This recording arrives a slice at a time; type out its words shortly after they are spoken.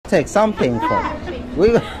take something for.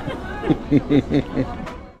 We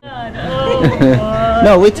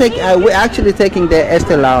no, we're actually taking the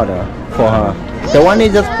Estee Lauder for her. The one he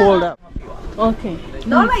just pulled up. Okay.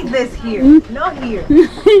 Not like this here. Not here.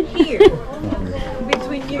 Here.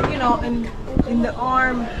 Between you, you know, in the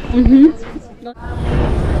arm.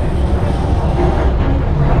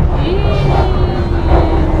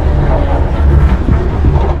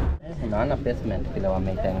 Naona basement vile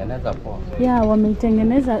wameitengeneza poa. Yeah,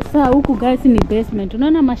 wameitengeneza. Sasa huku guys ni basement.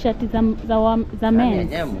 Unaona mashati za men.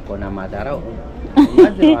 Yenyewe mko na madarau.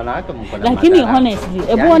 Imagine wanawake mko na lakini madarau. Honestly,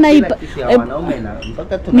 hebu ona hii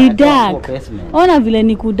ni dark. Ona vile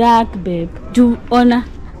ni kudark babe. Juu ona.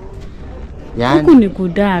 Yani huku ni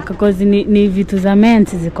kudark because ni vitu za men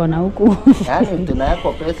ziko na huku. Yani tunaweka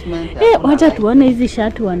basement. Wacha tuone hizi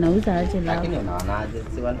shati wanauza aje leo. Lakini unaonaje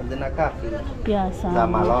si zinakaa feel. Yeah, sana. Za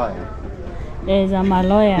maloya. Za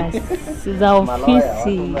maloya za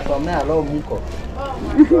ofisi. Umesomea leo mko.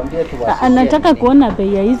 Anataka kuona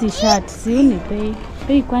bei ya hizi shati. Sioni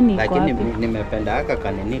bei kwani iko wapi? Lakini nimependa haka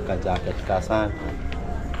kanini ka jacket ka sana.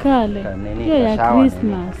 Kale. Hiyo ya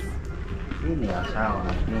Christmas. Hii ni ya sawa.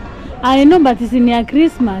 I know but si ni ya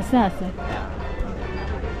Christmas sasa.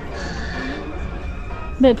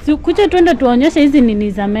 Babe, kucha tuende tuonyeshe hizi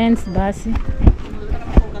nini za men's basi.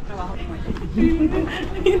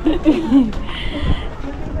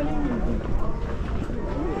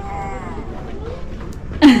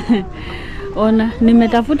 Ona,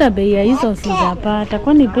 nimetafuta bei ya hizo sijapata.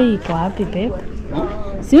 Kwani bei iko wapi babe?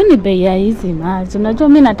 Sioni bei ya hizi maji. Unajua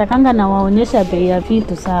mimi natakanga na waonyesha bei ya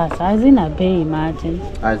vitu sasa. Hazina bei imagine.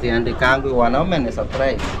 Aziandikangu wanaume ni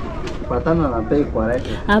surprise. Patana na bei correct.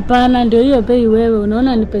 Hapana, ndio hiyo bei wewe.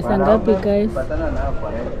 Unaona ni pesa ngapi guys? Patana na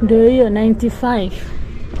correct. Ndio hiyo 95,000.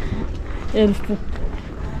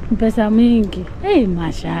 Pesa mingi.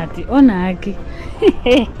 Mashati. Ona haki.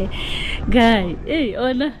 Guy,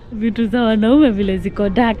 ona vitu za wanaume vile ziko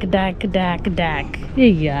dark.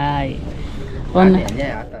 Yai. Ona.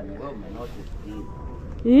 Hata ni wewe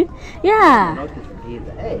umenotice. Yeah.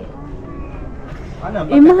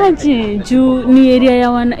 Hey. Imagine juu ni area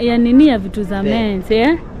ya nini ya vitu za men's,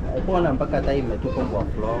 Mbona mpaka hata imetupa kwa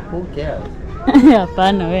floor? Who cares?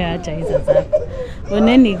 Hapana, wewe acha hizo zako.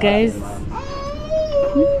 Oneni guys.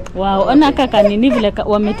 Wow, ona kaka nini vile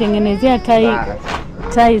wametengenezea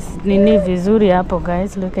ties nini vizuri hapo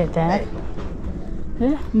guys, look at that.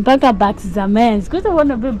 Mpaka bags za men's. Kwa sababu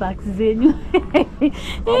wana be bags zenyu.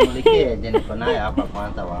 Wamulikie je niko naye hapa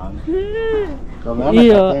kwanza waone.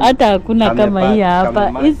 Hiyo hata hakuna kama hii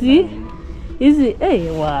hapa. Hizi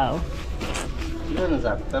wow. Ndio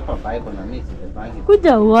za kupepa bike na mimi sipepangi.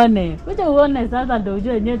 Kuja uone sasa ndio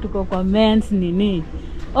ujue yenyewe tuko kwa men's nini.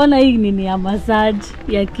 Ona hii nini ya massage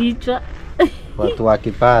ya kichwa. Watu wa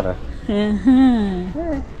kipara.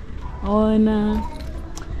 Ona.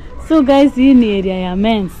 So guys, hii ni area ya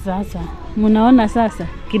men's sasa. Mnaona sasa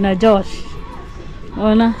kina Josh.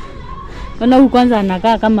 Ona huyu kwanza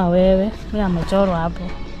anakaa kama wewe. Wewe amechorwa hapo.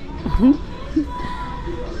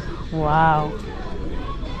 Wow.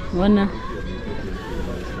 Ona.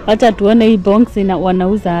 Acha tuone hii box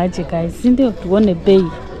wanauza aje guys. Ndio tuone bei.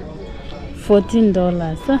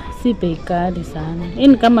 $14. Si bei kali sana. Hii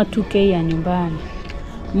ni kama 2K ya nyumbani.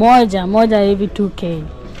 Moja hivi 2K.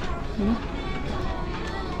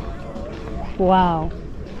 Wow.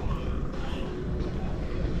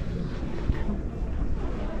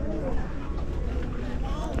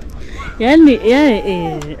 Yani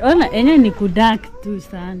ona yenyewe ni kudark tu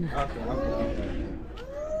sana.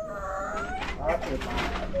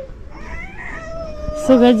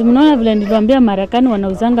 So guys, mnaona vile niliwaambia Marekani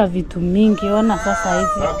wanauzanga vitu mingi. Ona sasa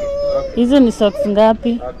hizi. Hizo ni socks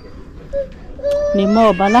ngapi? Ni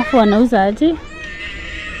mob. Alafu wanauza aje?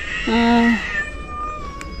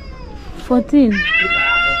 14.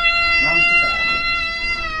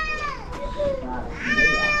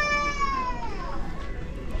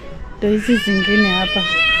 Ndio hizi zingine hapa.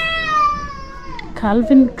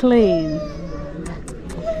 Calvin Klein.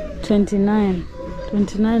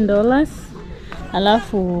 $29.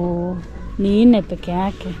 Alafu ni 4 peke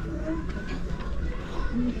yake.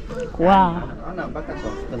 Wow.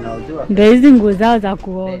 Ndio hizi nguo zao za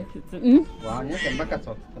kuoga. Waonyeshe mpaka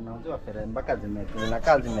socks tunauziwa fere mpaka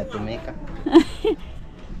zimetumika.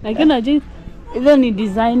 Lakini unajua hizo ni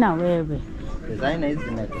designer wewe. Designer hizi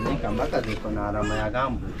zimetumika mpaka ziko na alama ya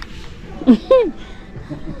gambu.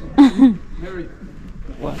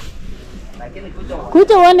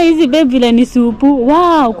 Kuja uone hizi babe vile ni supu.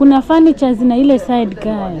 Wow, kuna furniture na ile side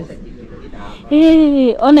guys.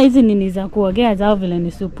 Ona hizi nini za kuogea zao vile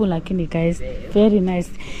ni supu lakini guys very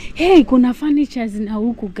nice. Kuna furnitures na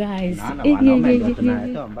huku guys.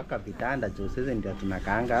 Tunatoa mpaka vitanda tu sisi ndio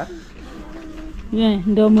tunakaanga.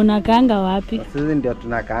 Ndio mnakaanga wapi? Sisi ndio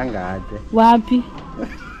tunakaanga aje. Wapi?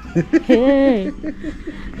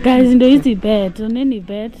 Guys ndio hizi bed, nini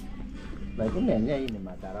bed? Lakini yenyewe hii ni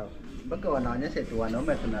madharau. Mpaka wanaonyesha tu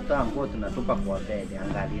wanaume tunatoa nguo tunatupa kwa bed,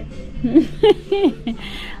 angalia.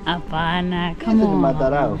 Hapana, kama ni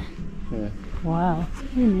madharau. Wow,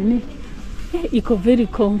 nini? Iko very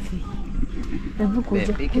comfy. Hebu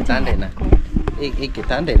kuja. Hii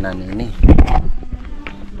kitanda ina nini?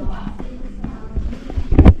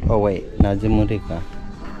 Oh wait, najimulika.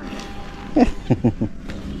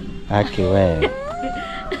 Aki wewe.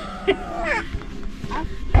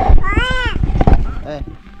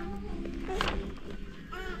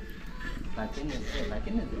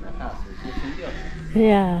 Lakini zinakaa ndio.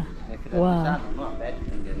 Yeah. Wow.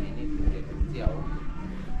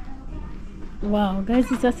 Wow, guys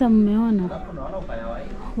sasa mmeona.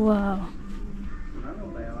 Wow.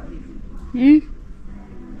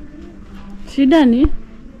 Shida ni?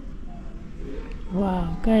 Wow,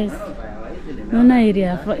 guys. Naona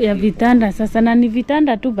area ya vitanda sasa na ni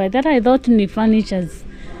vitanda tu by that I thought ni furnitures.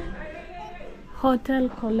 Hotel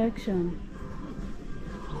collection.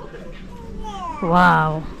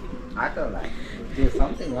 Wow. I don't like. There's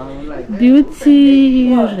something wrong like that.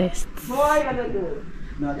 Beauty rest.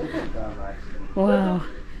 Wow.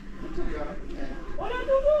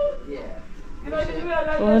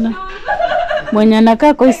 Ona. Mwenye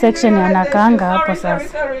anakaa kwa section anakaanga hapo sasa.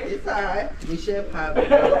 It's alright. We shave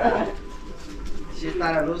her. She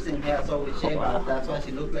started losing hair, so we shave her. That's why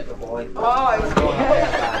she looked like a boy. Oh,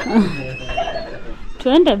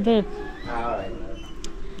 Tuende babe. Alright.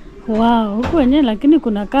 Wow, huku wenyewe lakini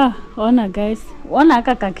kuna kaa. Ona guys. Ona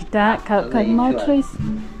aka kakita ka mattress.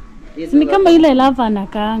 Ni kama ile lava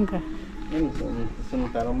anakaanga.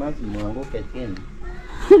 Mtaromansi mwanguke chini.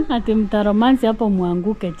 Ati mtaromansi hapo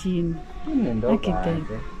mwanguke chini.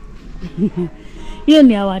 Hiyo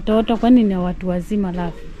ni ya watoto kwani ni ya watu wazima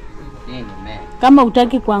lafu. Kama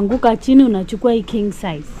utaki kuanguka chini unachukua hii king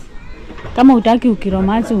size. Kama utaki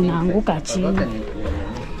ukiromansi unaanguka chini.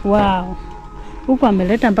 Wow. Huku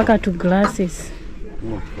ameleta mpaka 2 glasses.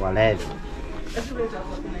 Walezi.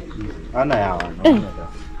 Ana yawa.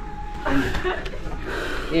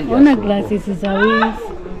 Ona glasses za wizi.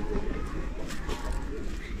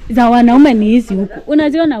 Za wanaume ni hizi huku.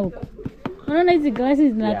 Unaziona huku? Unaona hizi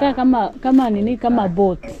glasses zinakaa kama nini kama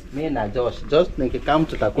boat. Mimi na Josh nikikam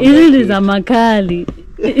tutakuwa. Hizi ni za makali.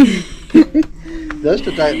 Josh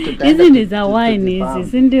hizi ni za wine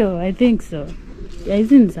hizi, si ndio? I think so. Yeah,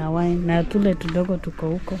 hizi ni za wine na tule tudogo tuko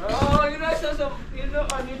huko.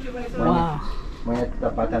 Wow. Mwenye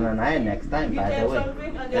tutapatana naye next time by the way.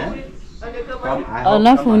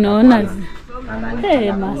 Alafu unaona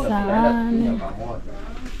masahani.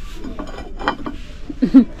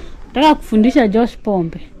 Nataka kufundisha Josh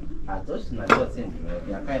pombe. Josh na Josh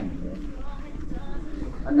ndio yakae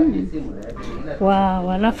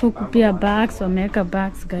wow, alafu kupia bags, wameweka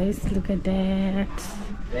bags guys, look at that.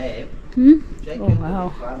 Oh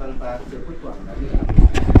wow.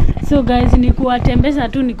 So guys, ni kuwatembeza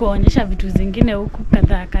tu, ni kuonyesha vitu zingine huku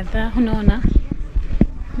kadhaa, unaona?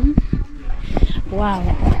 Wow.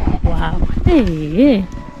 Hey.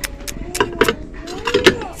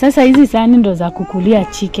 Sasa hizi sahani ndo za kukulia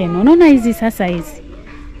chicken. Unaona hizi sasa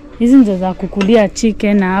hizi ndo za kukulia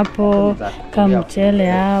chicken hapo,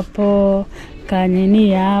 kamchele hapo,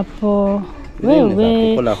 kanini hapo.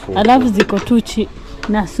 Wewe, alafu ziko tuchi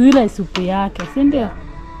na suila supu yake, si ndio?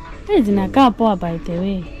 Hizi zinakaa poa by the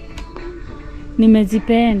way.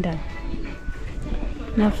 Nimezipenda.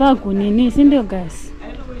 Nafaa kunini, si ndio guys?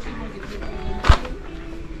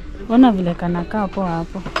 Ona vile kanakaa poa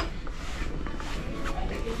hapo.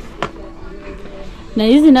 Na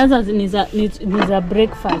hizi nazo ni za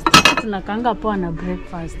breakfast. Tunakaanga poa na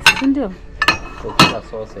breakfast, si ndio? Kuna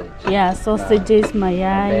sausage. Yeah, sausages,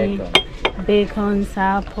 mayai, bacon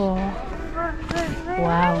hapo.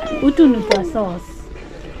 Wow. Utu ni kwa sauce.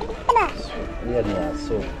 Hiyo ni ya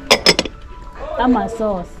soup. Ama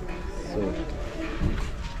sauce.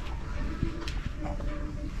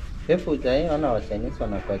 Hebu utaona Wachinese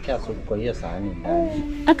wanakuwekea soup kwa hiyo sahani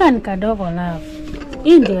ndani. Aka ni kadogo love.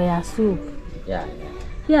 Hii ndio ya soup.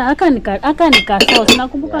 Yeah, aka ni ka sauce.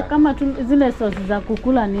 Nakumbuka kama tu zile sauce za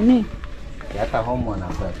kukula nini? Hata home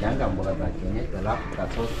wanakuwekeanga mboga za kienyeji alafu ka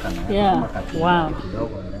sauce kana. Yeah. Wow.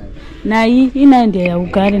 Na hii ndio ya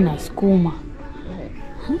ugali na sukuma.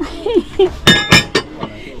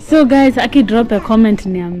 So guys, aki drop a comment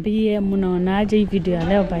niambie mnaonaje hii video ya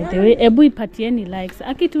leo. By the way, ebu ipatieni likes.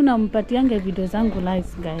 Aki tunampatianga video zangu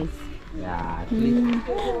likes guys. Yeah.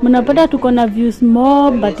 Mnapata tuko na views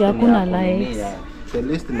more but hakuna likes. The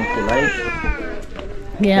least ni like.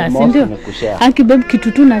 Yeah, sindio? Aki babe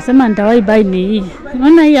kitu tu nasema nitawai buy ni hii.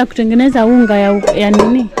 Unaona hii ya kutengeneza unga ya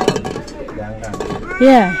nini?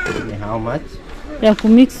 Yeah. How much? Ya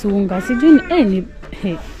kumix unga. Sijui ni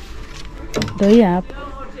ndio hapa.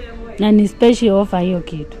 Na ni special offer hiyo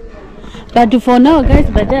kitu. But for now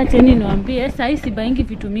guys, baadaye tena niwaambie sasa hii sibaingi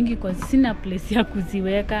vitu mingi kwa sina place ya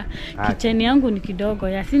kuziweka. Kitchen yangu ni kidogo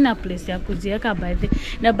ya sina place ya kuziweka baadhi.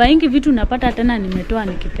 Na baingi vitu napata tena nimetoa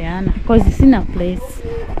nikipeana cause sina place.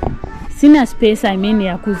 Sina space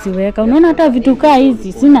ya kuziweka. Unaona hata vitu kama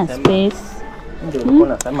hizi sina space.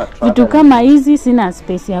 Vitu kama hizi sina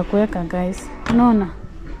space ya kuweka guys. Unaona?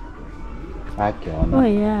 Ona. Oh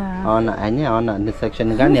yeah. Ona ni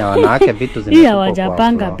section gani ya wanawake vitu zimepangwa. Hii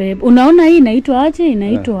hawajapanga babe. Unaona hii inaitwa aje?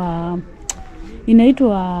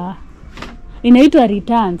 Inaitwa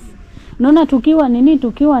returns. Unaona tukiwa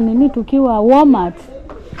Walmart.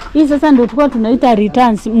 Hii sasa ndio tulikuwa tunaita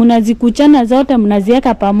returns. Mnazikuchana zote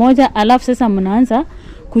mnaziweka pamoja alafu sasa mnaanza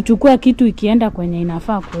kuchukua kitu ikienda kwenye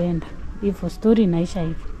inafaa kuenda. Hivyo story inaisha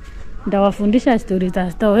hivyo. Ndawafundisha story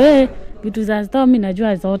za store. Vitu za store mimi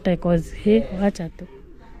najua zote cause acha tu.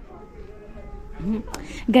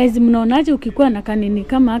 Guys, mnaonaje ukikuwa na kanini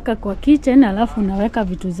kama haka kwa kitchen alafu unaweka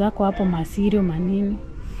vitu zako hapo masirio manini?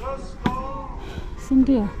 Si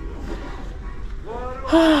ndio?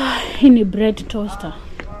 Hii ni bread toaster.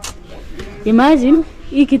 Imagine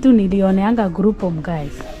hii kitu nilioneanga group of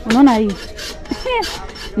guys. Unaona hii?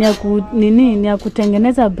 Ni ya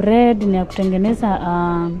kutengeneza bread, ni ya kutengeneza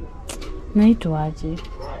naitwa aje?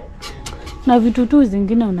 Na vitu tu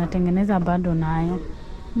zingine unatengeneza bado nayo.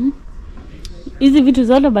 Hizi vitu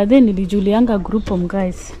zote baadaye nilijulianga group of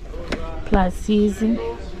guys. Plus hizi.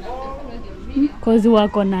 Cause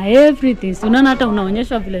wako na everything. Unaona hata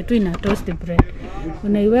unaonyeshwa vile tu ina toast bread.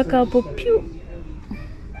 Unaiweka hapo piu.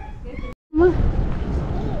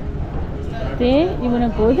 Hey, you wanna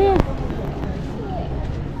go there?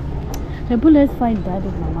 Let's find Daddy,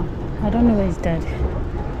 Mama. I don't know where is Daddy.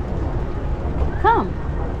 Come.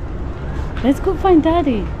 Let's go find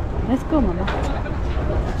Daddy. Let's go, Mama.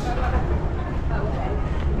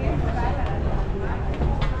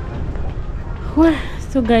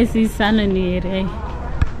 So guys, this is area.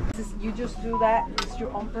 You just do that. It's your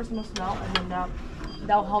own personal smell, and then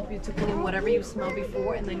that'll help you to clean whatever you smelled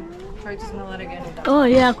before, and then try to smell it again. Oh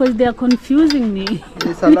yeah, because they are confusing me.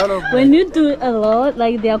 It's a lot of when you do a lot,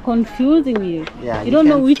 like they are confusing you. Yeah, you don't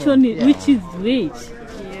know which one is which is which.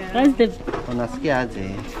 Yeah. That's the.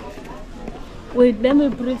 Unasikiaje? Wait, let me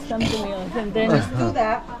breathe something else, and then just do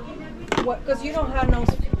that. Because you don't have no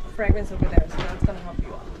fragrance over there, so that's gonna help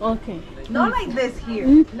you out. Okay. Not like this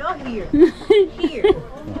here. Not here. Here.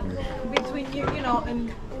 Between you know,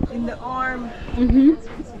 in the arm.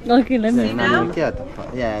 Okay, let me. See now?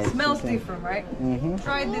 Yeah. It smells different, right?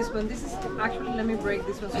 Try this one. This is actually, let me break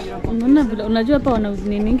this one so you don't. Unajua hapa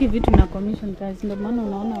wanaziningi vitu na commission guys, ndio maana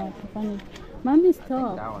unaona wakifanya. Mommy,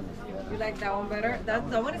 stop. You like that one better?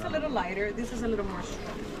 That one is a little lighter. This is a little more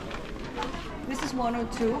strong. This is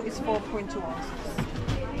 102. It's 4.2 ounces.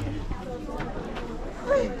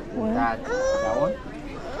 That one?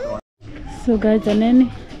 So guys,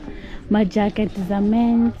 aneni majacket za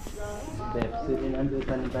men's.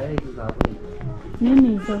 Nini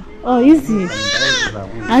hizo? Oh, hizi.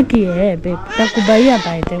 Aki babe. Takubaia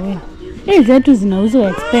by the way. Hizi zetu zinauzwa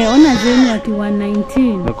expert. Ona zenu ati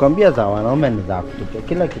 119. Nikwambia za wanaume ni za kutupa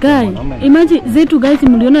kila kitu wanaume. Imagine zetu guys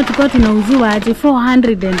mliona tulikuwa tunauziwa aje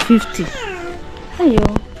 450. Hayo.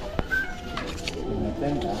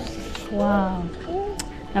 Wow.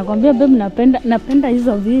 Nakwambia babe napenda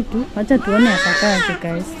hizo vitu. Acha tuone atakaje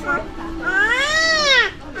guys.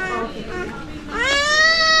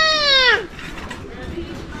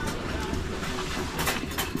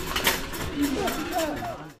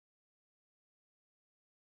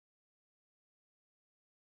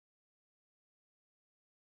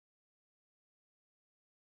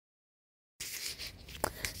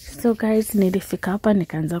 So guys, nilifika hapa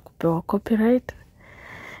nikaanza kupewa copyright.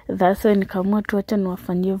 That's why nikaamua tu acha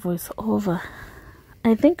niwafanyie voice over.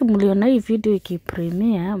 I think mliona hii video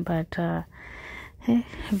ikipremiere but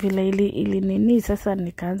vile ili nini sasa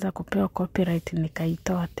nikaanza kupewa copyright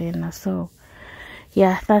nikaitoa tena. So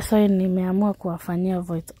yeah, that's why nimeamua kuwafanyia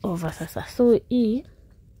voice over sasa. So hii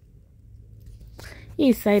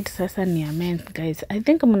side sasa ni ya men guys. I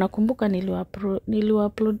think mnakumbuka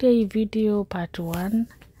niliuploadia hii video part 1.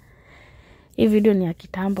 Hii video ni ya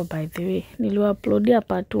kitambo by the way. Niliuploadia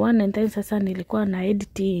part 1 and then sasa nilikuwa na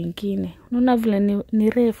edit nyingine. Unaona vile ni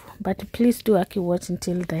refu, but please do watch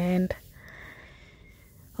until the end.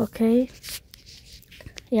 Okay?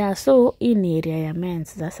 Yeah, so hii ni area ya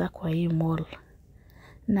men's sasa kwa hii mall.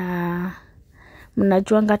 Na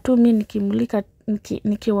mnajuanga tu mimi nikimulika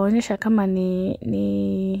nikiwaonyesha kama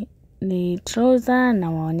ni trouser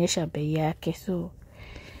na waonyesha bei yake. So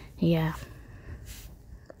yeah,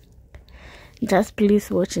 just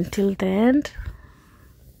please watch until the end,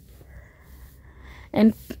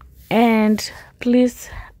 and please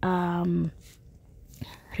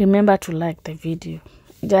remember to like the video.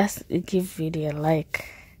 Just give video a like.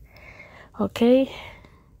 Okay?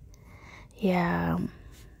 Yeah.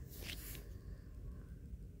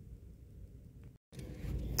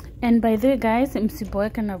 And by the way guys,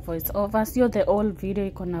 msiboeke na voice over. Sio the whole video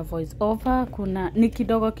iko na voice over. Kuna ni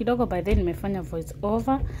kidogo kidogo by the way nimefanya voice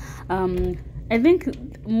over. I think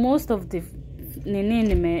most of the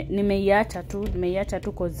nimeiacha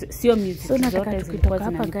tu cause sio music so zote zilikuwa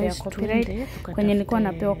zinanipea copyright. Kwenye nilikuwa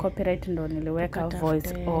napewa copyright ndo niliweka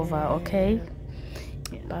voice over. Okay?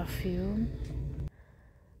 Yeah.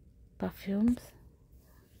 Perfumes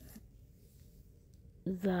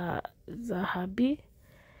za habi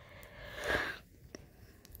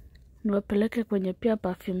niwapeleke kwenye pia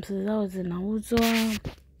perfumes zao zinauzwa.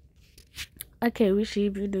 Okay, wish hii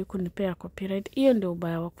video ikunipea copyright. Hiyo ndio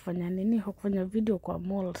ubaya wa kufanya nini? Kufanya video kwa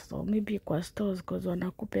malls, so maybe kwa stores, cause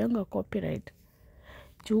wanakupeanga copyright.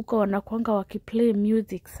 Juko wanakuanga wakiplay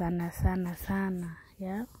music sana.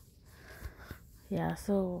 Yeah,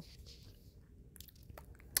 so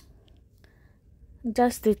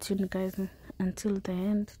just stay tuned guys until the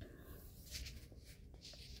end.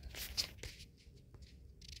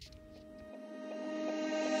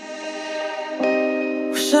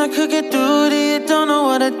 Wish I could get through to you, don't know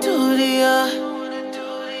what I do to you.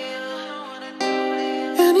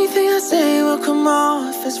 Anything I say will come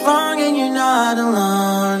off as wrong and you're not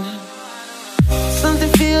alone.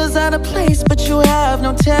 Something feels out of place but you have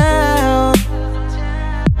no tell.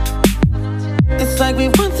 It's like we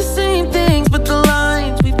want the same things but the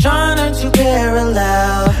lines we've drawn are too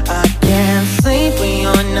parallel. I can't sleep when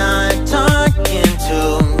you're not talking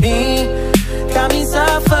to me. Got me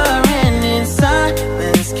suffering in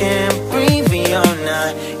silence, can't breathe when you're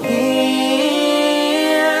not here.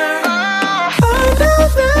 I know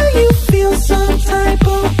that you feel some type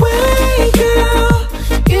of way, girl.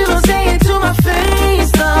 You don't say it to my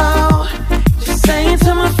face though. Just say it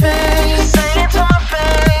to my face. Say it to my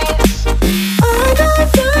face. I know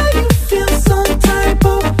that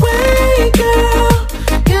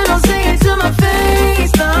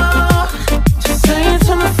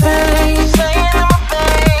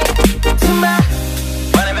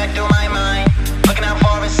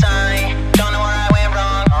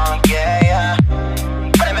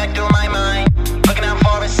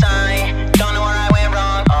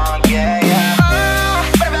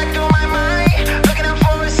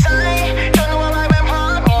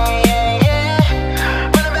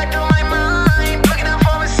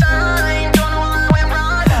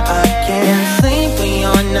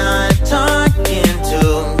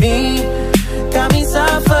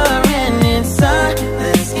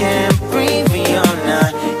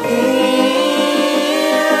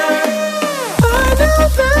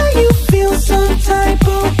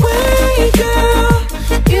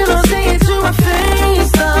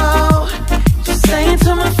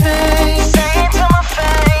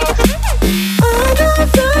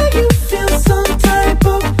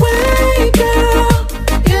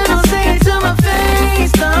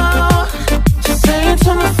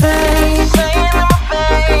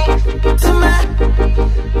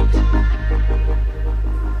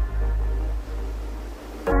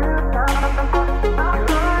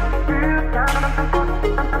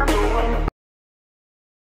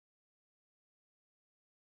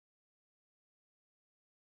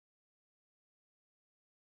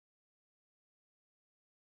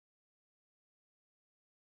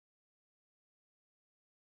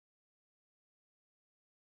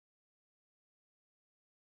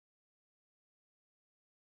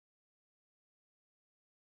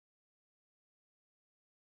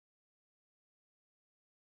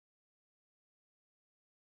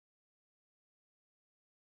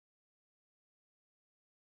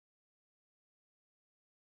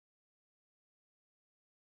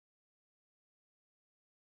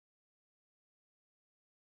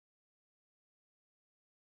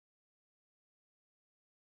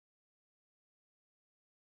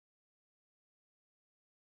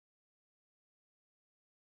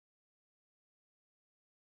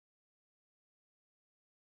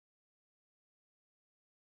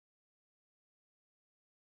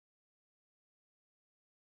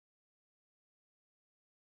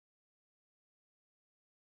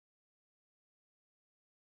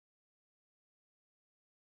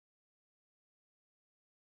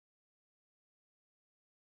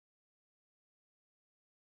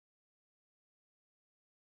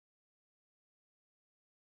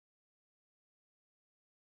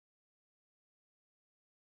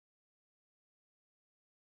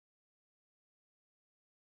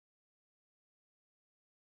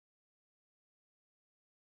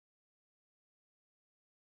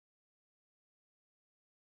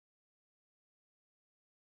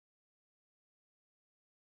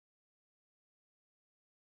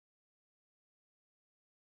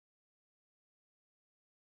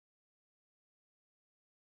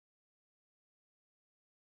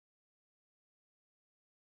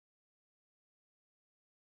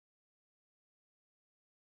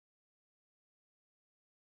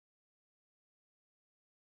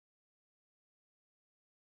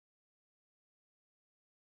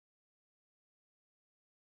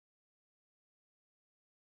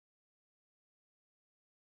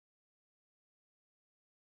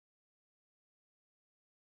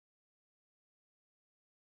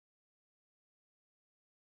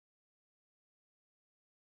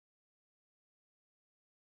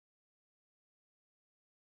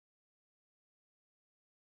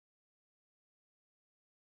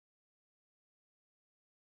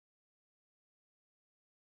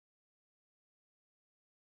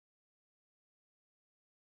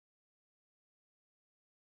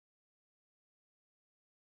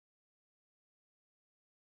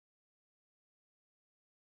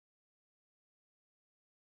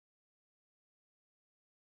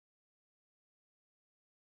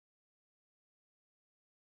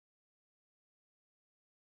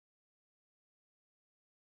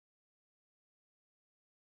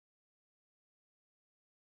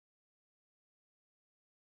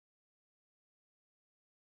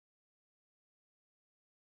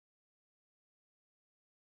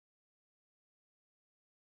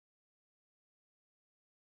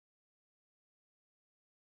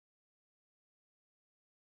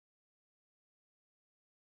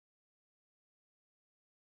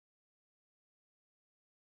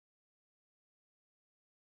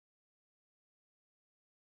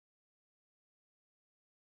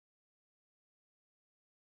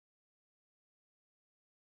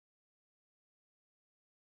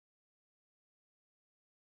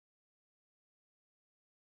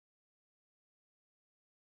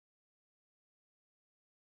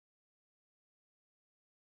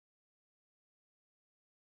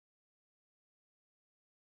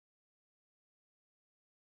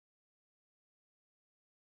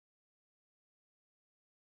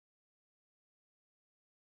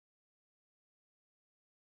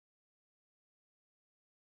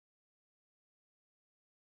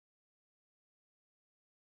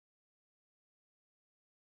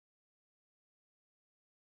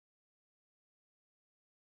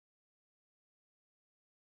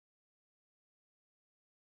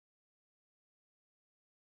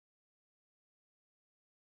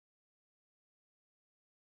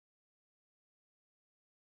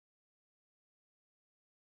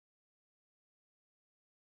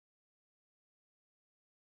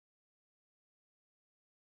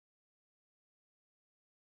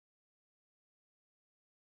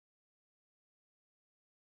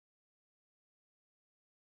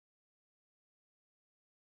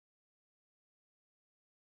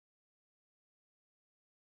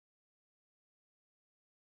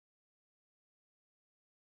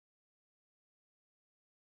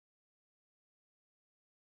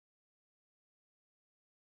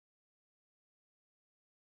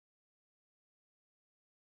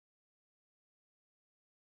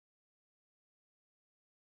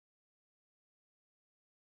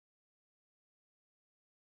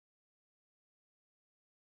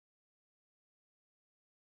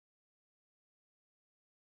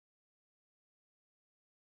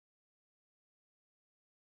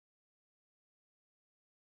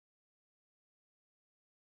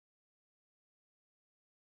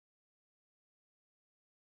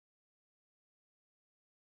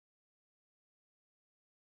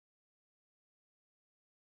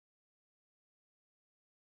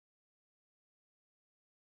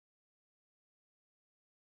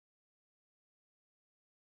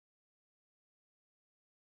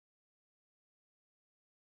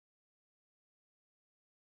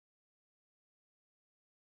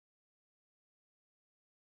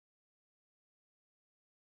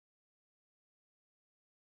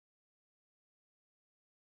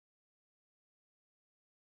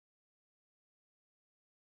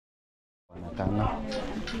kana.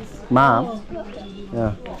 Mom.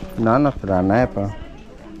 Yeah. Nana frana hapa.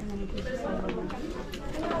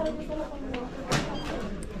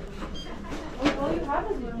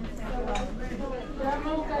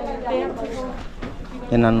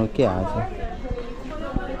 Inanukia aje?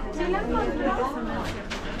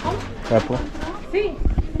 Hapo.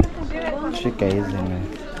 Shika hizi ni.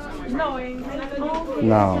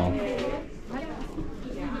 No.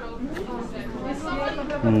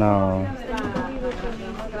 No.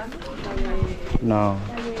 No.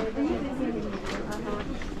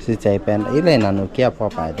 Sijaipenda. Ile inanukia poa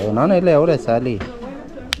pale. Unaona ile ule sali?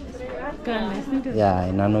 Ya,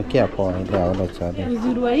 inanukia poa ile ule sali.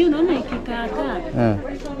 Uzuri wa hiyo unaona ikikaa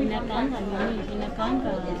inakaanga nini?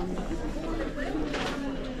 Inakaanga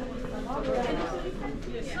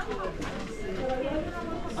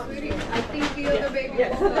I think the other baby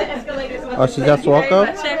Oh, she just woke up?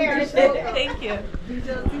 Thank you.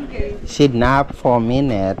 She napped for a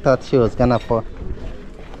minute. I thought she was gonna fall.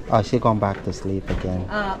 Oh, she gone back to sleep again.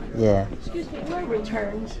 Yeah. Excuse me, you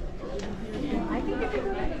returned.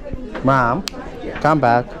 Mom, come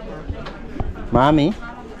back. Mommy,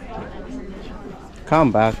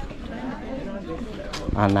 come back.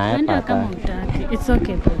 Anaenda kama utaki. It's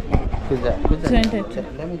okay. Kuja. Twende.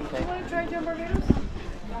 Let me check.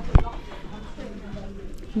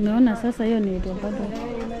 Unaona sasa hiyo ni ndio bado.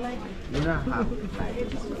 You know how like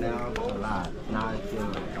smells a lot. Now I feel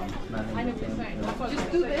like I'm smelling the same.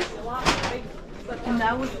 Just do this, and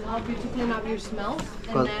that would help you to clean up your smells,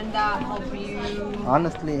 and then that help you.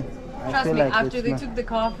 Honestly, I Trust feel me, like after they took the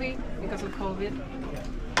coffee because of COVID,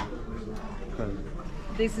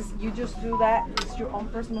 this is you just do that. It's your own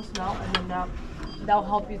personal smell, and then that'll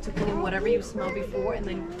help you to clean whatever you smelled before, and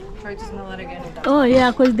then try to smell it again. Oh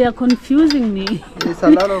yeah, because they are confusing me. It's a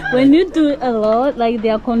lot of when you do a lot, like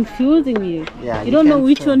they are confusing you. Yeah, you don't know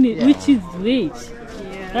which one, yeah. which is which.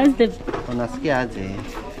 Yeah. That's the. Unasikia aje?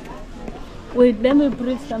 Wait, let me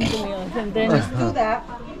breathe something else, and then. Just do that.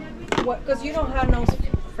 Because you don't have no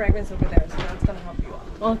fragrance over there, so that's gonna help you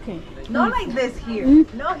out. Okay. Not like this here.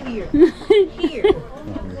 Not here. Here.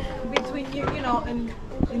 Between you know, and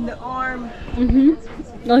in the arm.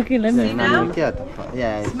 Okay, let me. See now?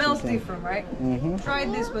 Yeah. It smells different, right? Try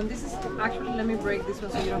this one. This is actually, let me break this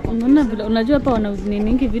one so you don't confuse. Unaona vile unajua hapa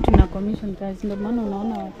wanaziningi vitu na commission guys, ndio maana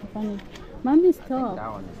unaona wakifanya. Mommy stop.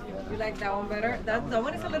 You like that one better? That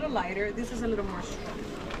one is a little lighter. This is a little more strong.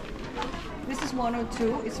 This is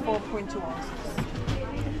 102. It's 4.2 ounces.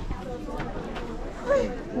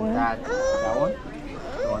 That one?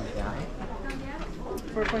 The one behind?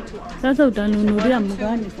 4.2 ounces. Sasa utanunulia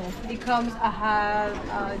mgani sasa? It comes, I have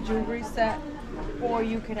a jewelry set, or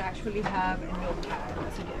you can actually have a notepad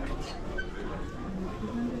as a gift.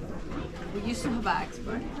 We used to have bags,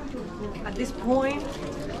 but at this point,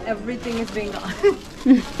 everything is being gone.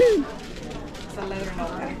 It's a leather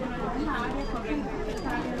notepad.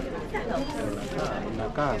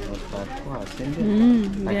 Inakaa kwa sindi.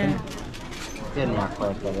 Yeah. Pia ni ya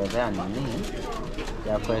kuwekelea nini?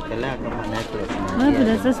 Ya kuwekelea kama necklace.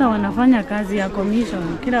 Wapenda sasa wanafanya kazi ya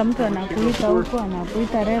commission. Kila mtu anakuita huko,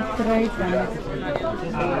 anakuita left right.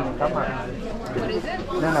 What is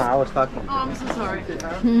it? No, I was talking. Oh, I'm so sorry.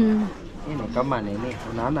 Hii ni kama nini?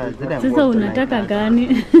 Unaona zile Sasa unataka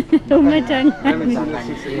gani? Umechanganya.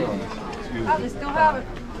 Oh, they still have it.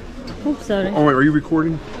 Oops, sorry. Oh, wait, are you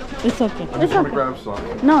recording? It's okay. I'm It's trying to okay. grab some.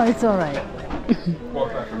 No, it's all right.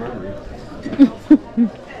 Walk back to memory.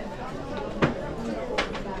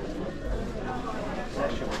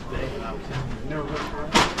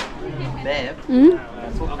 Babe.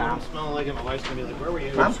 I'm smelling like it. My wife's gonna be like, "Where were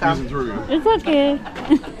you?" I'm Squeezing through you. It's okay.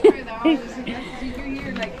 You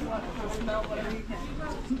hear like smell whatever you can.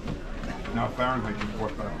 Now Fahrenheit just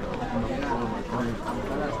walked back out. I'm gonna throw my brain.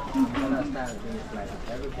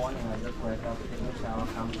 Every morning I just wake up, take a shower,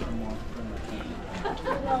 come to the mosque.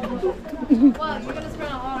 Well, you're gonna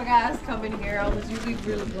spend a lot of gas coming here. I was usually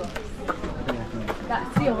really close.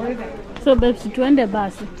 That's the only thing. So, babes, tuende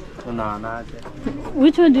basi. Unaona aje?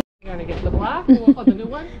 Which one do you... You're gonna get the black or the new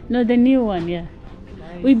one? No, the new one, yeah.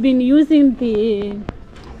 We've been using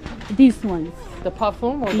these ones. The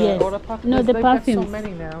perfume or the, Yes. or the perfume? No, the They've got so perfumes.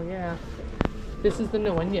 many now, yeah. This is the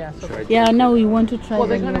new one, yeah. So Yeah, now we want to try well,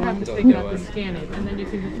 the they're new gonna have one. to stick it up and scan it, and then you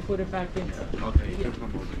can just put it back in.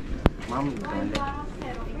 Mom,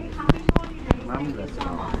 Mom, let's go.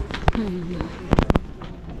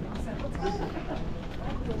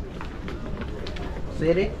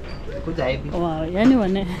 Siri, kuja hivi. Wow, yani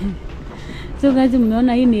wane... So guys,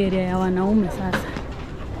 mmeona hii ni area ya wanaume sasa.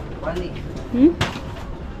 Kwani?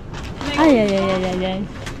 Ay.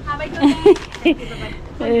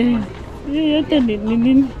 Hii yote ni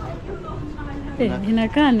nini?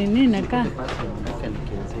 Inakaa nini inakaa?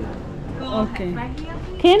 Okay.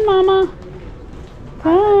 Come mama.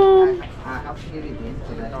 Come.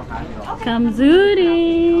 Come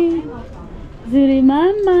Zuri. Zuri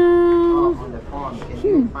mama. On the phone. Can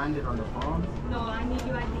you find it on the phone? No, I need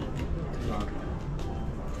your ID.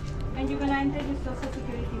 And you're gonna enter your social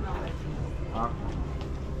security number.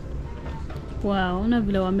 Wow, ona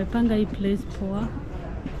vile wamepanga hii place poa.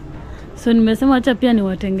 So nimesema acha pia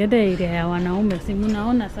niwatengeze area ya wanaume. Si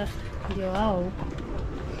mnaona sasa ndio wao huko.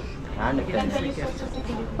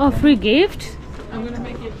 Oh, free gift? I'm gonna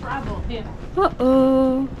make you travel. Here.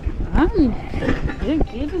 Uh-oh. You're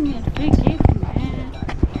giving me a free gift, man.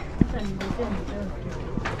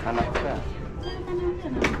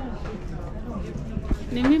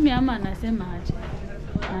 Ni mimi ama anasema aje?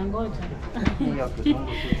 Angoja. Hiyo kifungu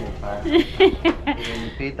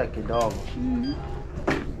nipita kidogo.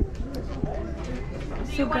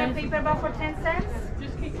 Do you want a paper bag for 10 cents?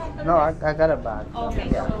 No, I got a bag. Okay.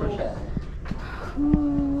 Yeah, appreciate it.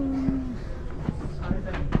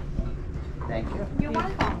 Thank you. You're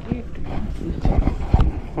welcome.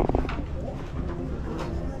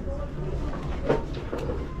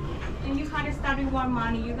 And you had to start with more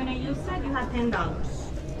money. You're gonna use it? You have $10.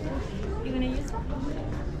 You're gonna use it?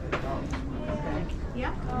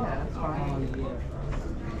 Yeah? Yeah, that's fine.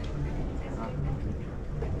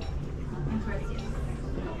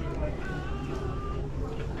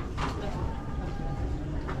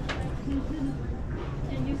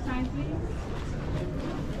 Can you sign, please?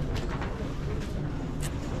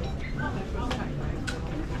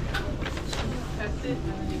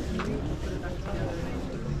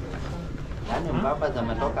 Yaani baba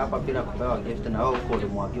zametoka hapa bila kupewa gift na wewe huko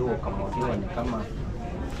ulimwagiwa ukamwagiwa ni kama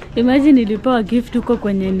Imagine nilipewa gift huko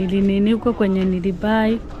kwenye nilinini huko kwenye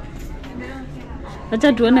nilibai.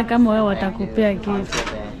 Acha tuone kama wewe watakupea gift.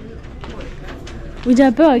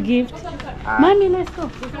 Hujapewa gift? Mommy, let's go. We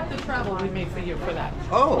got the travel we made for you for that.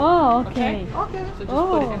 Oh, okay. Okay. So just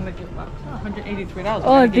put it in the gift box. $183.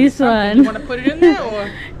 Oh, this one. You want to put it in there or?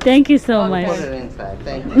 Thank you so much. put it inside.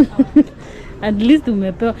 Thank you. At least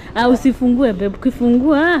umepewa. Usifungue babe.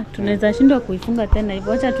 Ukifungua tunaweza shindwa kuifunga tena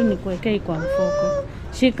hivyo. Acha tu nikuwekee kwa mfuko.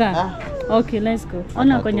 Shika. Okay, let's go.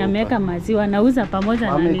 Ona kwenye ameweka maziwa nauza pamoja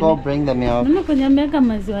na Mommy, nini. go bring the milk. Mama kwenye ameweka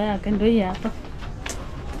maziwa yake ndio hii hapa.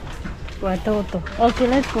 Watoto. Okay,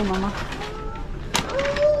 let's go mama.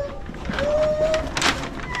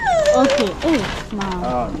 Okay,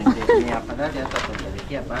 mama. Ni afadhali hata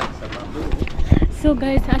kupelekea bag sababu. So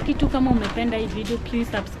guys, kitu kama umependa hii video,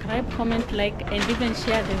 please subscribe, comment, like and even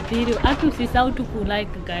share the video. Hata usisahau tu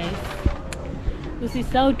ku-like guys.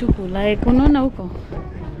 Usisahau tu ku-like. Unaona huko?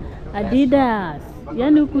 Adidas.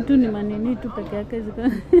 Yaani huku tu ni manini tu peke yake ziko.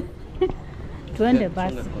 Tuende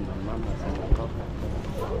basi.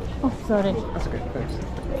 Oh, sorry. That's okay. Thanks.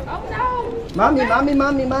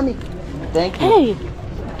 Mommy. Thank you. Hey.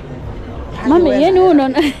 Mama, yeye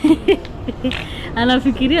unaona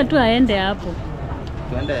anafikiria tu aende hapo.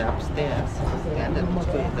 Tuende upstairs. Tuende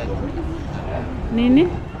Nini?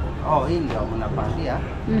 Oh, hii ndio mnapandia.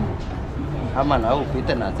 Ama na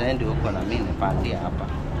upite na zaendi huko na mimi nipandia hapa.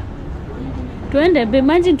 Tuende be,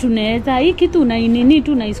 imagine tunaweza hii kitu unainini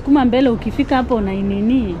tu unaisukuma mbele, ukifika hapo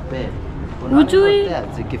unainini. Ujui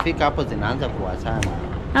zikifika hapo zinaanza kuwachana.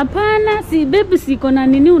 Hapana, si baby, siko na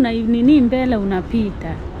nini unainini mbele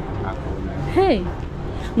unapita. Hey,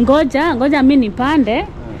 ngoja mimi nipande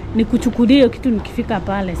nikuchukulie hiyo kitu nikifika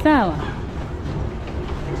pale, sawa?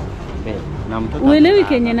 Na mtoto uelewi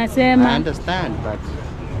kenye nasema. I understand but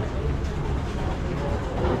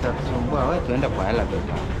utasumbua wewe, tuende kwa hela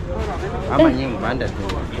bebe. Ama nyinyi mbanda tu.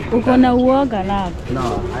 Uko na uoga labda? No,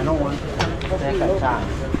 I don't want to take a chance.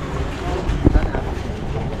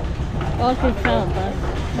 Okay, sawa basi.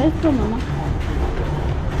 Let's go mama.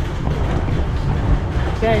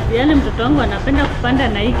 Guys, yani mtoto wangu anapenda kupanda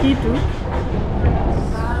na hii kitu.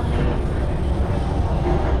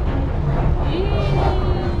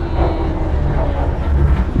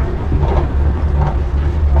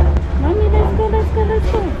 Mommy,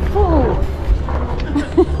 let's go. Oh.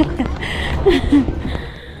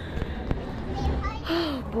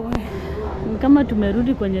 Boy. Ni kama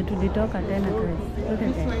tumerudi kwenye tulitoka tena guys. Look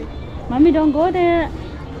at that. Mommy, don't go there.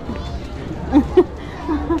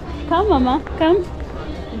 Come mama, come.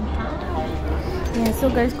 Yeah, so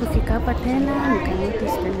guys, kufika hapa tena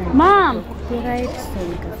nikanotice tena mom copyright, so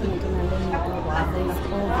nikasema tena leo is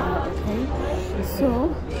over. Okay, so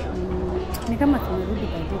ni kama tumerudi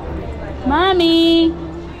kwa jibu mami,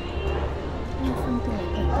 tumerudi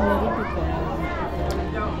kwa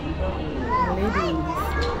ladies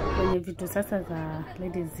kwenye vitu sasa za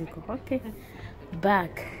ladies ziko okay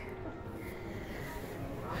back.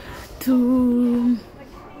 to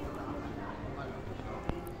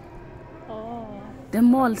the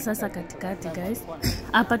mall sasa katikati guys.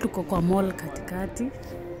 Hapa tuko kwa mall katikati.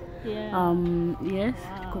 Yes,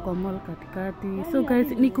 tuko kwa mall katikati. So guys,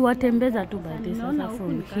 ni kuwatembeza tu by this sasa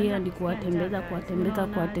from here, ni kuwatembeza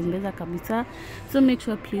kabisa. So make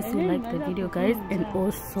sure please you like the video guys, and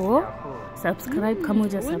also subscribe kama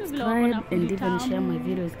uja subscribe, and even share my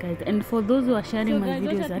videos guys. And for those who are sharing my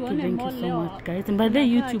videos, thank you so much guys. And by the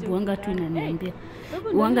YouTube wanga tu inaniambia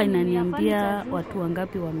watu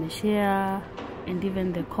wangapi wameshare, and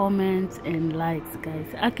even the comments and likes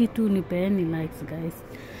guys. Aki tu nipeeni likes guys.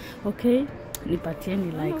 Okay,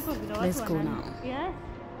 nipatieni likes. Let's go now. Yeah.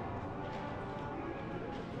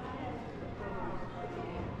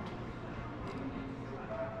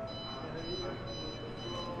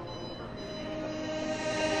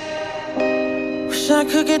 Wish I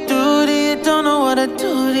could get through to you, don't know what to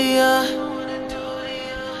do to you.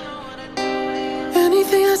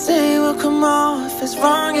 Anything I say will come off as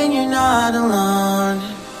wrong, and you're not alone.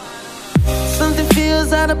 Something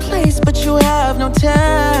feels out of place, but you have no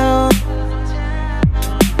tell.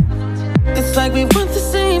 It's like we want the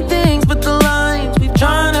same things, but the lines we've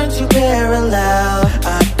drawn are too parallel.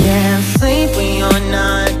 I can't sleep when you're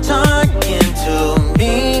not talking to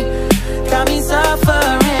me. Got me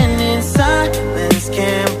suffering in silence,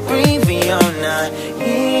 can't breathe when you're not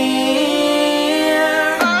here.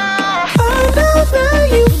 I know that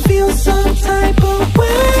you feel some type of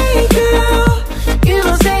way, girl. You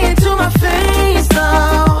don't say it to my face,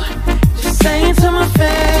 though. Just say it to my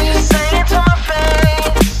face. Say it to my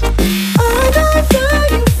face. I know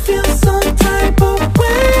that you feel some type of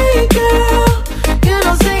way, girl. You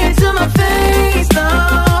don't say it to my face,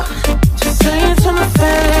 though. Just say it to my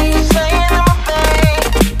face. Say it to my face.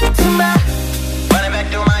 To my running back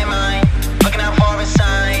through my mind, looking out for a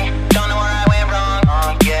sign. Don't know where I went wrong.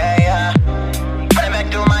 Oh yeah, yeah. Running back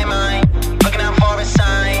through my mind, looking out for a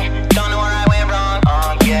sign. Don't know where I went wrong.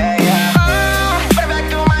 Oh yeah, yeah. Running back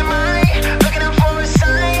through my mind, looking out for a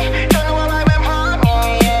sign. Don't know where I went wrong.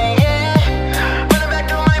 Yeah, yeah, yeah. Running back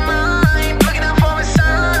through my mind, looking out for a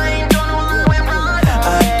sign. Don't know where I went wrong. I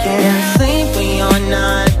can't sleep when you're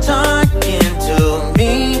not talking to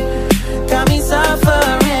me. Got me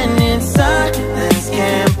suffering in silence,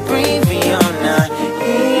 can't breathe when you're not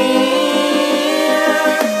here.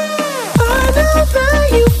 I know that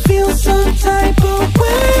you feel some type of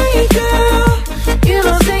way, girl. You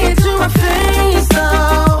don't say it to my face,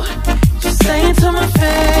 though. Just say it to my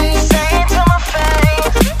face. Say it to my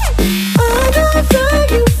face. I know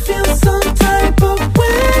that you feel some type of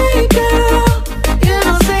way, girl. You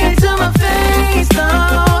don't say it to my face,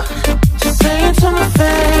 though. Just say it to my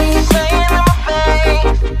face. Say it to my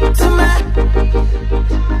face. To my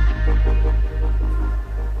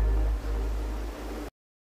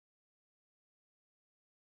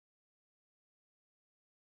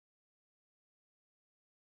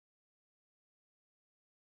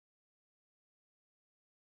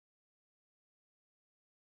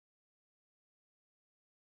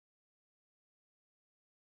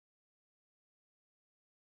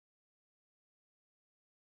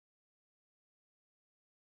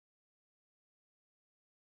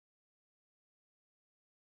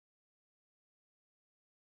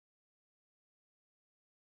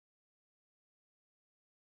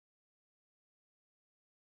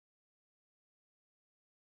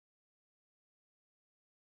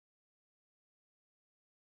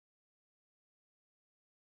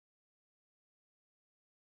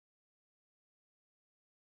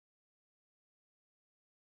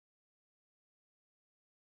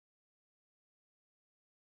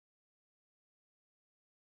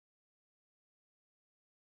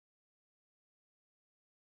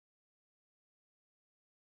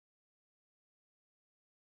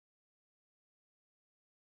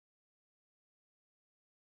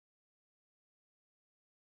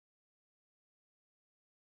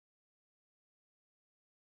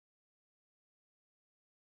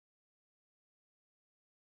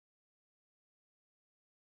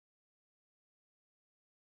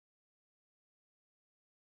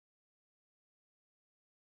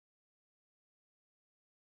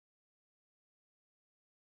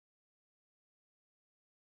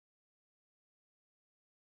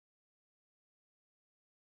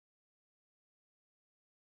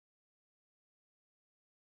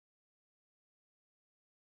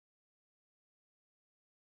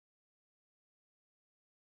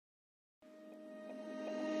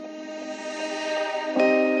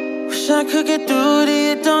wish I could get through to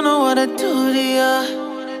you, don't know what to do to you.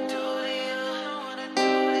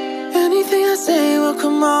 Anything I say will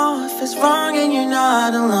come off as wrong, and you're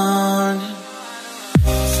not alone.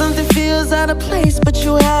 Something feels feels out of place, but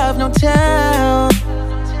you have no tell.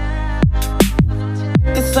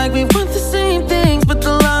 It's like we want the same things, but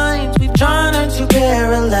the lines we've drawn are too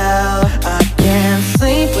parallel. I can't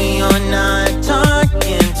sleep when you're not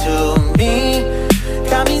talking to me.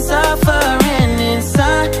 Got me suffering in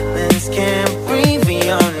silence, can't breathe when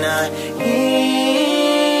you're not here.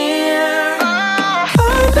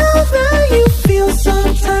 I know that you feel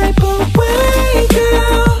some type of way,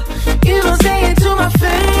 girl. You don't say it to my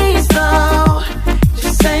face, though.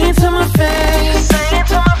 Just say it to my face. Say it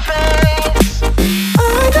to my face. I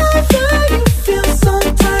know that you feel some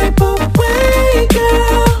type of way,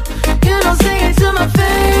 girl. You don't say it to my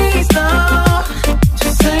face, though.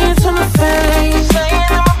 Just say it to my face. Say it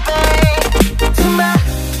to my face. To my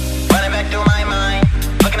running back through my mind,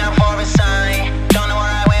 looking out for a sign. Don't know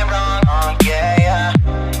where I went wrong. Oh yeah, yeah.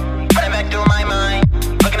 Running back through my mind,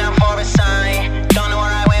 looking out for a sign. Don't know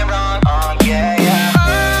where I went wrong. Oh yeah, yeah.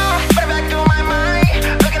 Running back through my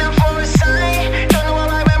mind, looking out for a sign. Don't know where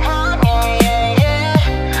I went wrong. Yeah, yeah,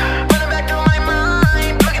 yeah. Running back through my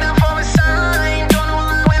mind, looking out for a sign. Don't know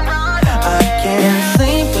where I went wrong. I can't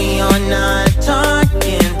sleep when you're not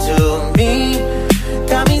talking to me.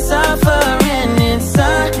 Got me suffering in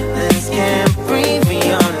silence, can't breathe when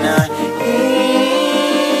you're not here.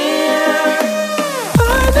 I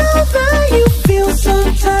know that you feel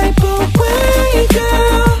some type of way,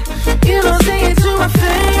 girl. You don't say it to my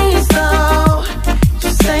face, though.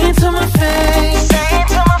 Just say it to my face. Say it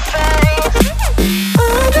to my face. I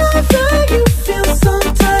know that you feel some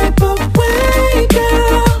type of way,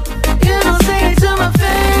 girl. You don't say it to my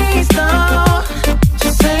face, though.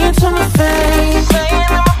 Just say it to my face. Say it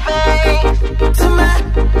to my face. To my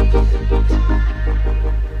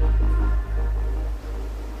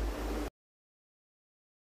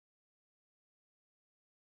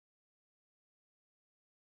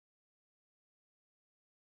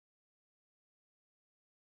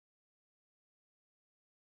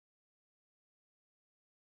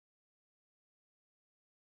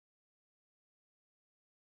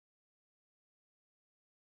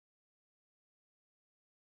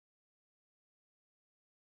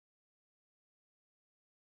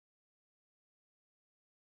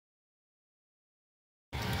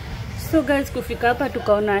So guys, kufika hapa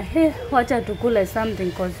tukaona wacha tukule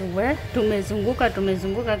something cause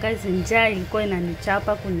tumezunguka guys, njaa ilikuwa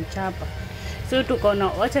inanichapa kunichapa. So tukaona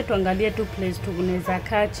wacha tuangalie tu place tunaweza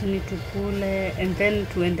kaa chini tukule and then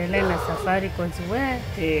tuendelee na safari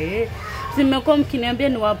cause zimekuwa mkiniambia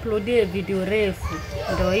ni uploadie video refu.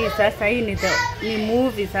 Ndio hii sasa, hii ni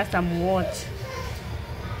movie sasa muwatch.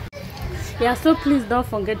 Yeah, so please don't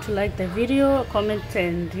forget to like the video, comment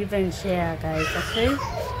and even share guys, okay?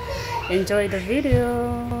 Enjoy the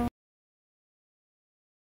video.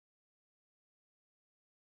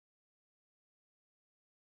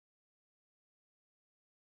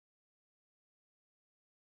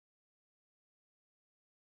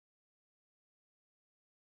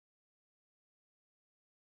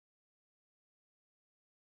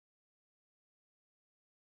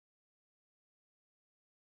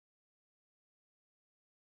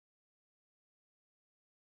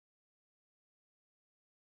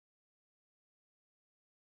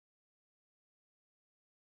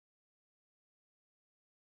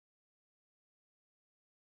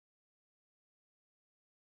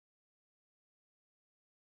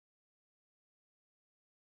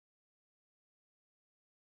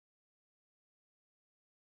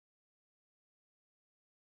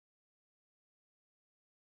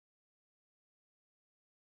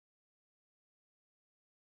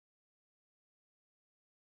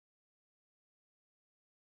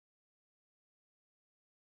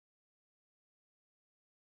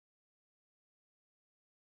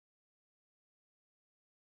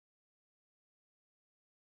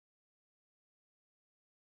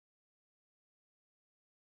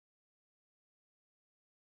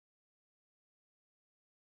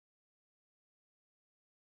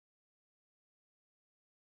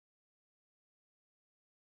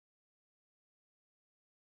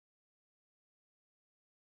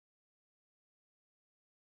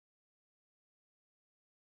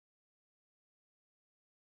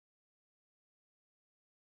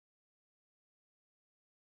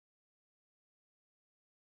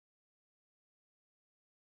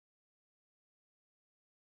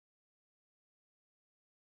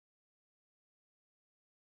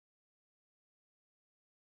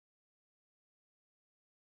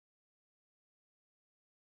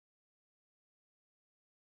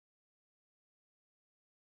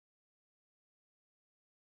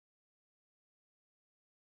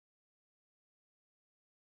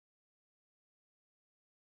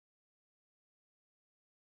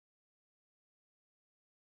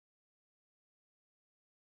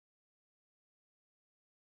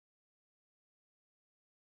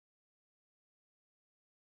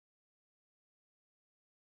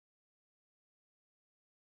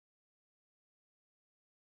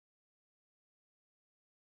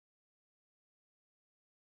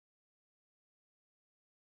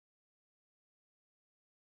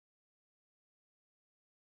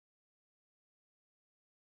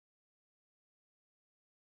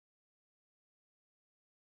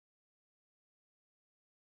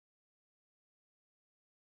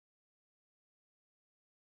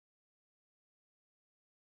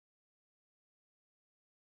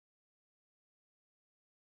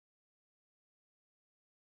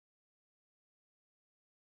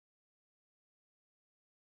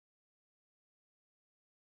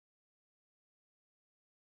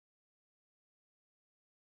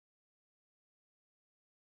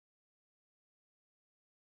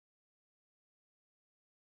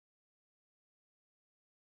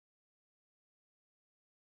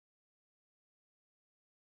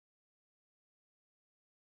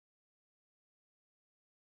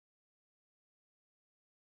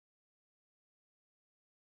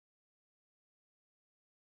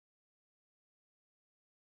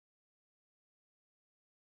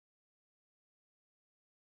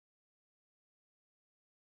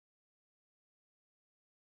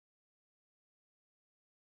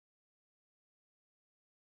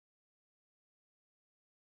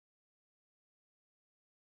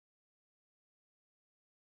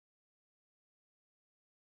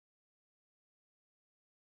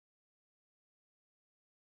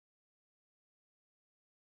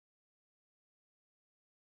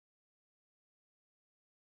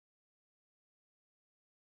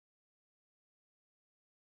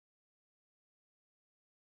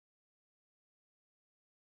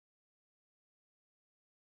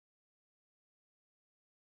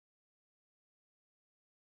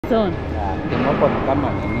 stone. Kimoko ni kama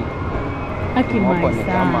nini? Kimoko ni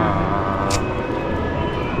kama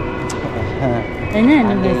Enyewe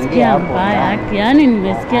nimesikia mbaya, yaani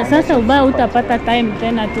nimesikia. Sasa ubaya utapata time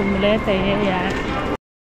tena tumlete yeye hapa.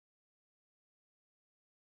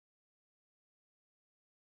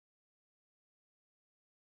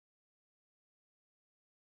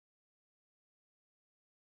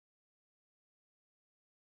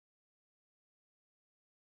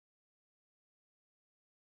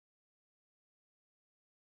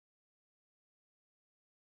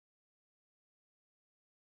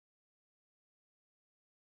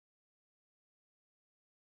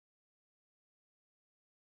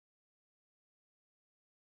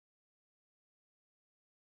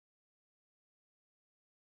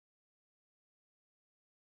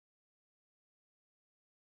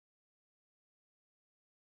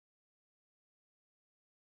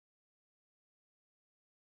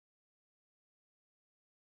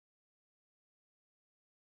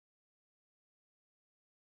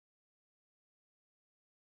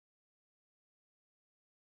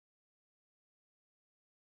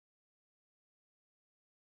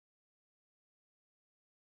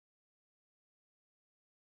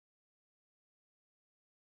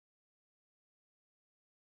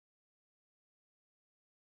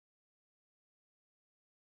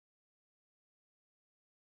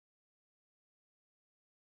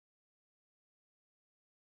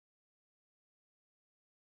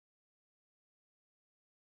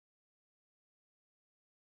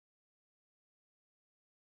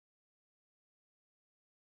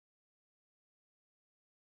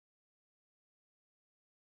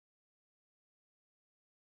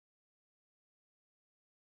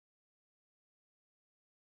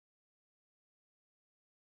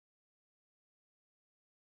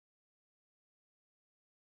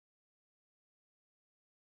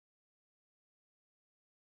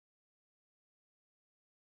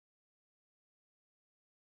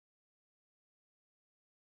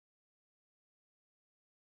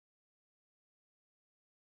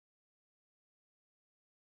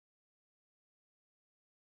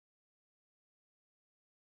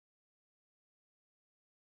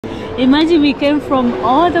 Imagine we came from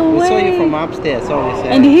all the way. We saw you from upstairs, so we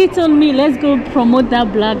said. And he told me, let's go promote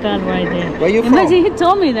that black girl right there. Where you Imagine from? he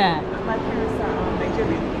told me that. My parents are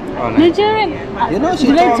Nigerian. Oh, Nigerian? You know, she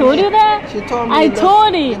Did I told told me, you that? She told me. I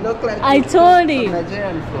told it him. looked like I you told cooked him. some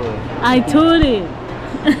Nigerian food. I told him.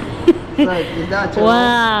 So, is that your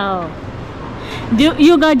Wow.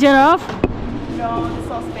 You got giraffe? No, this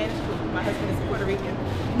is all Spanish food. My husband is Puerto Rican.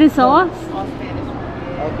 This sauce? All Spanish.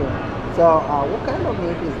 Okay. So, what kind of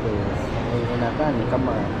meat is this?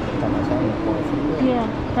 Yeah,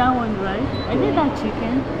 that one, right? I think that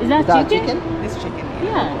chicken. Is that chicken? This chicken.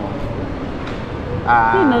 Yeah.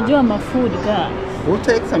 Unajua my food, guys. We'll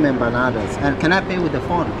take some empanadas. And can I pay with the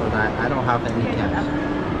phone? Because I don't have any cash.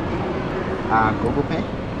 Google Pay?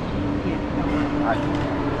 Yeah.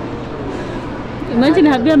 Imagine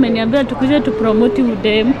Habia ameniambia tukuje tu promote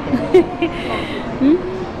udem.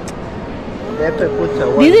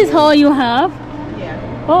 This is all you have? Yeah.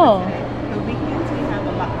 Oh. The weekends we have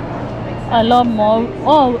a lot more. Like A lot more.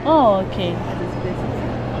 Oh, okay. this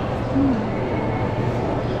business.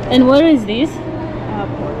 And where is this?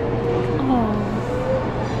 Pork. Oh.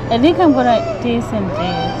 I think I'm gonna taste and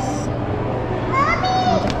this.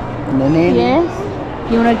 Yes?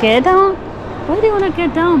 You wanna get down? Why do you wanna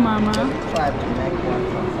get down, Mama? Try to make one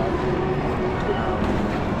from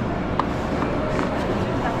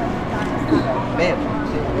Babe,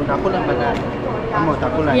 unakula banana ama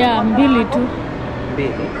utakula? Yeah, mbili tu.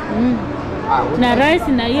 Mbili. Na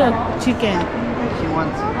rice na hiyo chicken. She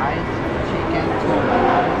wants rice, chicken, 2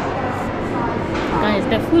 bananas. Guys,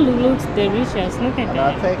 the food looks delicious. Look at I'll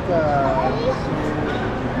that. take 2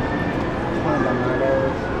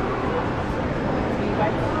 bananas.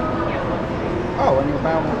 Oh, when you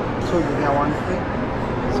buy 2, you get 1 free.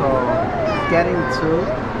 So, getting 2.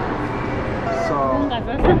 So,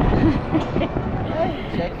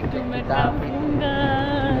 check it. Tumekafunga.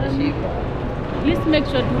 Cheaper. Please make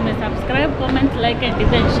sure to subscribe, comment, like and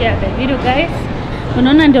even share the video, guys.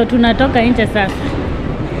 Unaona ndio tunatoka nje sasa.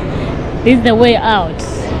 This is the way out.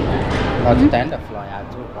 Tutaenda fly out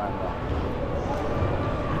tu kwanza.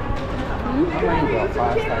 Kama ndio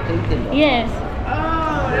fast, I think ndio. Yes.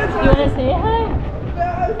 You want to say hi?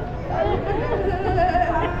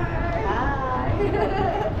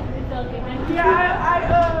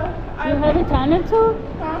 You have a channel too?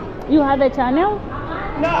 Huh? You have a channel?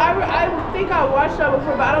 No, I think I watched that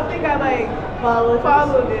before, but I don't think I like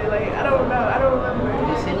followed it. Like I don't know. I don't remember.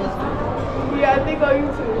 You seen us? Yeah, I think on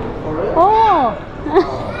YouTube. For real? Oh.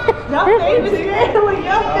 Y'all famous, yeah. Like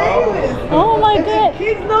y'all famous.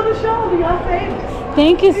 Kenyans know the show. Y'all famous.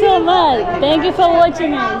 Thank you so much. Thank you for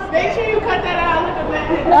watching us. Make sure you cut that out. Look at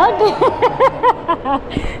that. Okay.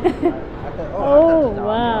 Oh,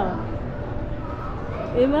 wow.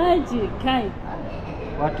 Imagine, Kai.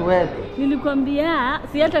 Watu wetu. Nilikwambia,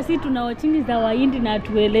 si hata si tuna watching za Wahindi na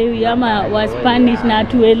tuelewi ama wa Spanish na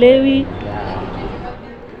tuelewi.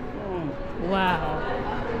 Wow.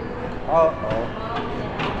 Oh.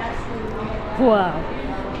 Wow.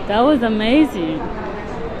 That was amazing.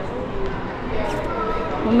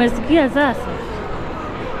 Umesikia sasa?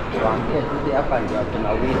 Waambie sisi hapa ndio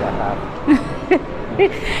tunawida hapa.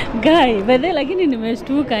 Guy, badala lakini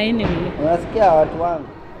nimeshtuka anyway. Unasikia watu wangu?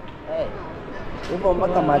 Hivyo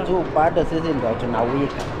mpaka majuu bado sisi ndio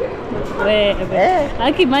tunawika. Wewe.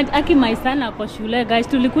 Aki maisana kwa shule guys,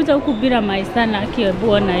 tulikuja huku bila maisana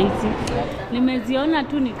akiebona hizi. Nimeziona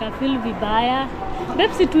tu nikafeel vibaya.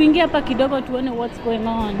 Bepsi tuingie hapa kidogo tuone what's going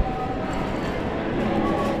on.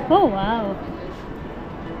 Oh wow.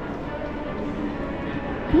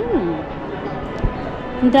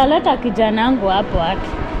 Nitaleta kijana wangu hapo hata.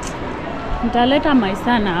 Nitaleta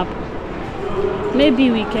maisana hapo.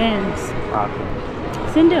 Maybe weekends. Okay.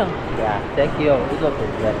 Si ndio? Yeah, take hizo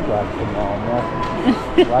pesa watu momo.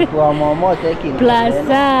 Watu wa momo take Plus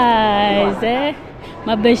size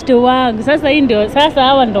mabeshte wangu. Sasa hii ndio sasa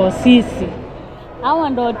hawa ndo sisi. Hawa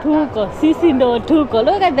ndo tuko. Sisi ndo tuko.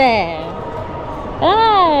 Look at that.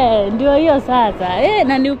 Ndio hiyo sasa.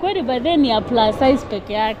 Na ni ukweli by then ya plus size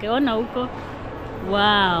peke yake. Ona huko.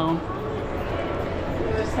 Wow.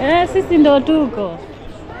 Sisi ndo tuko.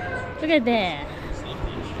 Look at that.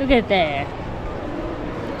 Look at that.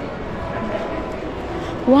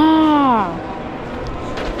 Wow.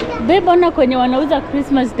 Babe, ona kwenye wanauza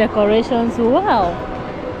Christmas decorations. Wow. Wow.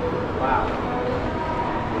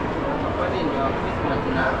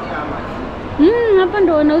 Hapa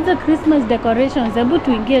ndo wanauza Christmas decorations. Hebu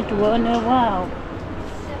tuingie tuone. Wow.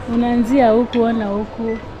 Unaanzia huku, ona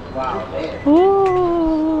huku. Wow.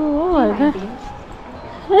 Oh,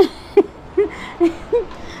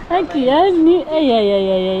 Haki yani,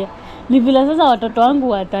 ni vile sasa watoto wangu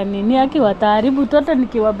watanini, haki wataharibu, toto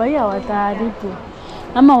nikiwabaia wataharibu.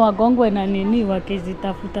 Ama wagongwe na nini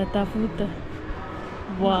wakizitafuta.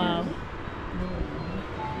 Wow.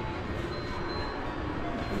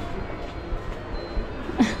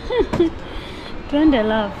 Twende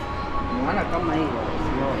love. Maana kama hiyo.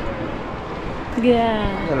 Yeah.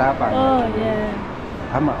 Oh yeah.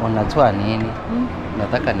 Ama unatoa nini?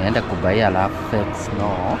 Nataka niende kubaia alafu fake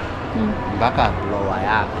snow. Mpaka blower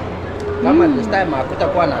yake. Kama this time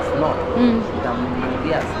hakutakuwa na snow.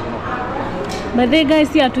 Nitamnunulia snow. But they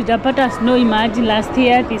guys, hatujapata snow. Imagine last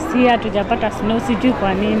year, this year hatujapata snow, sijui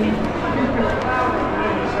kwa nini.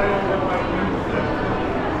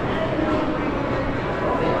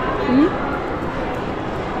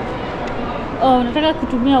 Oh, unataka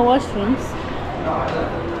kutumia washrooms?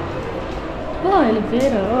 Oh,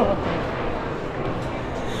 elevator. Oh.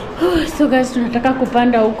 So guys, tunataka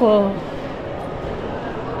kupanda huko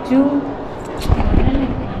juu.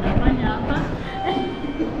 Nafanya hapa.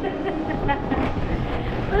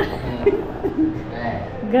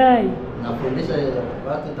 Guy. Nafundisha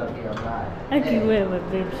watu tabia mbaya. Aki wewe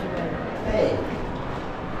babe. Hey.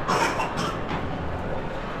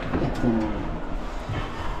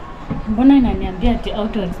 Mbona inaniambia ati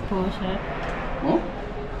auto exposure?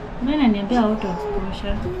 Mbona inaniambia auto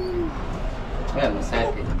exposure? Wewe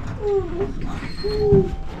msafi.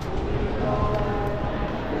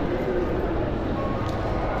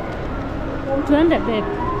 Tuende babe.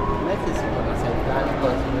 Message kwa serikali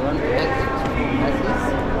because we want to exit.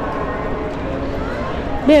 Message.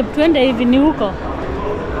 Babe, tuende hivi ni huko.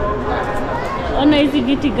 Ona hizi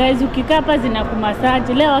viti guys, ukikaa hapa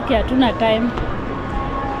zinakumassage. Leo wake hatuna time.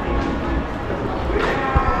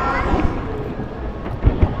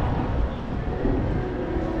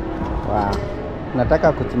 Wow.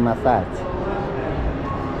 Nataka kutimassage.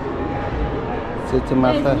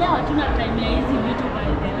 Sitimassage. Leo hatuna time ya hizi vitu by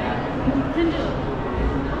the way. Ndio.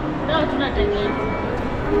 Leo hatuna time ya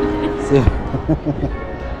hizi.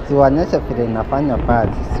 Siwaonyeshe vile inafanya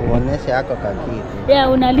paji. Siwaonyeshe yako kakiti.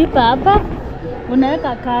 Yeah, unalipa hapa.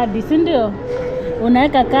 Unaweka kadi, si ndio?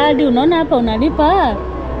 Unaweka kadi, unaona hapa unalipa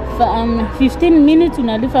 15 minutes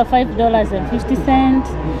unalipa $5.50.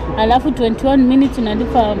 Alafu 21 minutes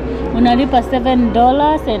unalipa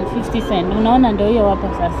 $7.50. Unaona ndio hiyo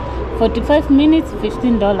hapa sasa. 45 minutes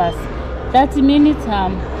 $15. 30 minutes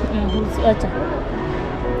acha.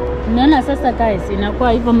 Unaona sasa guys,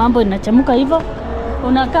 inakuwa hivyo, mambo inachamuka hivyo.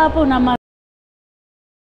 Unakaa hapo una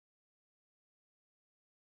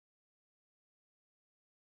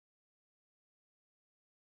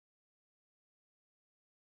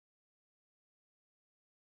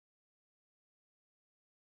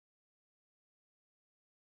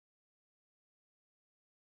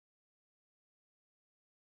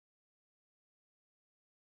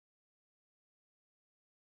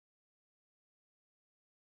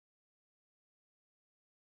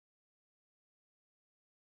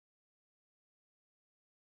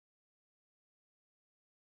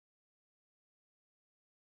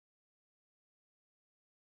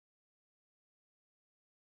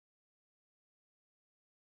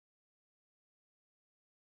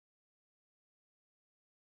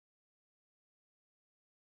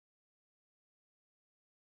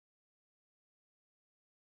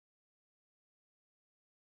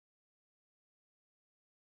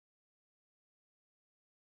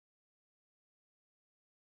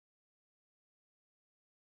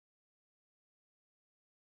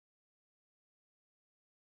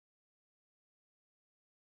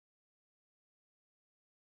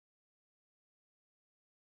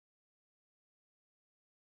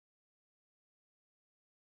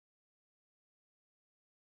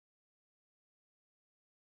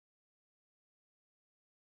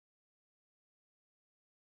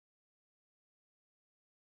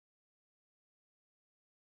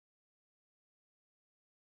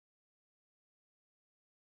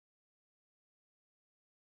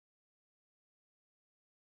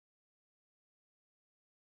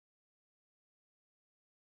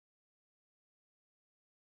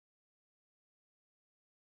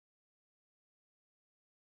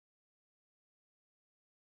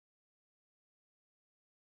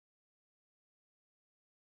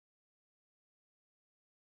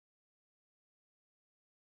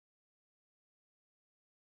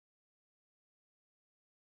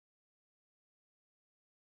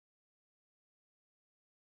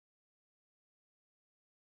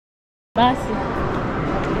Basi.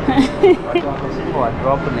 Watu wako single wa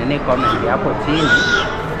drop nini comment hapo chini.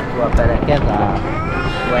 Tuwapelekeza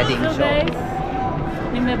wedding So show. guys,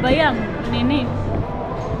 nimebaia nini?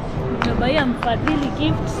 Nimebaia mfadhili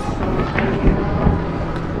gifts.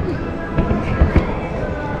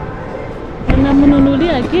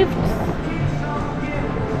 Namnunulia gifts.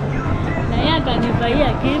 Na yeye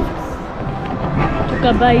akanibaia gifts.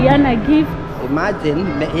 Tukabaiana gifts. Imagine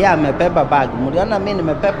yeye amebeba bag. Mliona mimi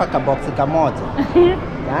nimebeba kabox kamoja.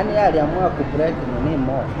 Yaani yeye aliamua kubreak nini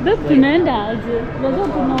more. Babe, tunaenda aje? Lazima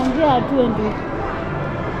tunaongea tu ndio.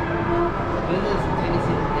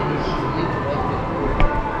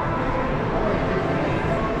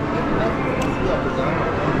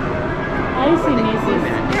 Haisi ni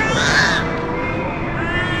sisi.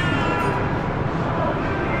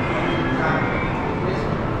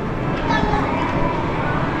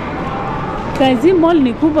 Kazi mall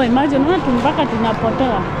ni kubwa, imagine watu mpaka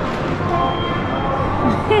tunapotea.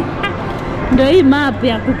 Ndio hii map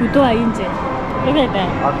ya kukutoa nje. Look at that.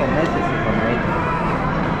 Okay, this is it.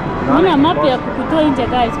 Kuna map ya kukutoa nje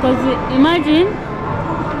guys, because imagine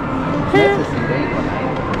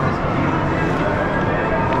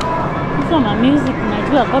Soma music,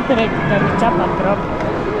 najua copyright itanichapa drop.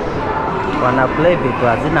 Wana play vitu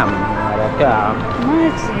hazina mwelekeo.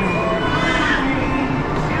 Imagine.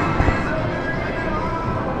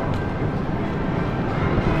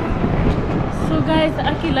 So guys,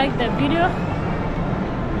 Aki like the video.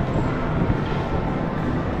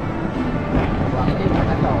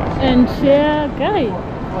 And share guys.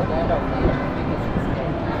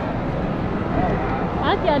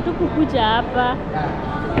 Aki hatukukuja hapa.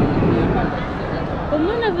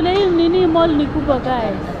 Umeona vile hii nini mall ni kubwa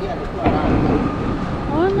guys.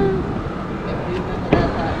 Ona.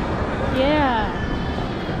 Yeah.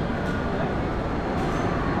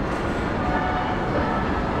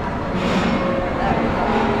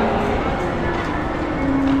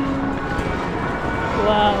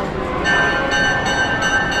 Wow.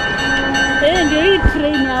 Ndio hii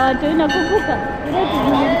train ya watu inakuvuka.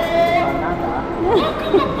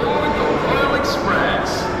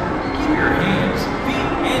 Express. Keep your hands,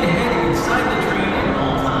 feet, and head inside the train at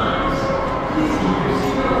all times.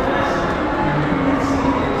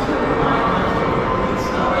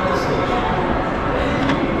 Stop at the station.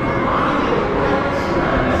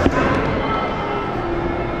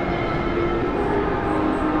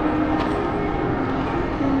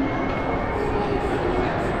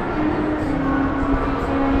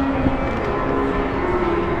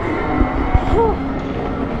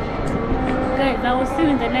 Guys, I will see you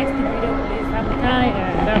in the next video, please. I'm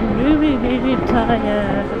tired. I'm really, really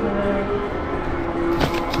tired.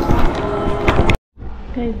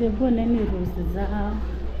 Guys, they've got any roses out.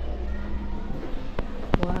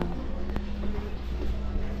 Wow.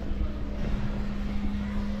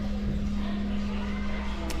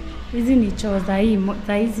 Hizi ni choo za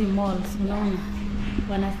hizi malls, unaona?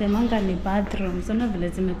 Wanasemanga ni bathrooms. Unaona vile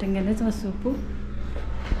zimetengenezwa supu?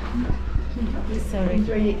 Sorry.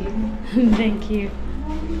 Enjoy your evening. Thank you.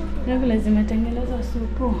 Ndio vile zimetengenezwa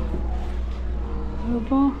supu.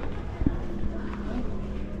 Supu.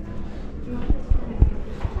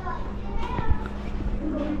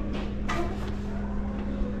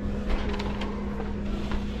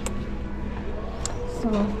 So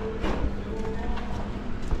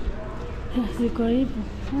ziko hivyo.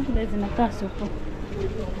 Vile zinakaa supu.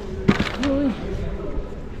 Ui.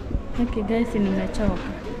 Okay guys, nimechoka.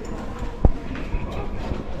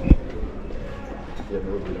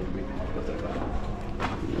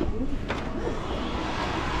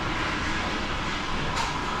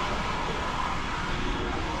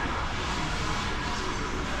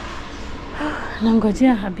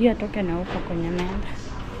 Nangojea Habi atoke na huko kwenye nenda.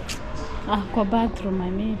 Kwa bathroom I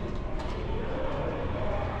mean.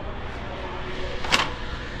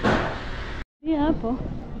 Hii hapo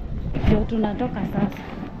ndio tunatoka sasa.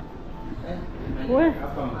 We.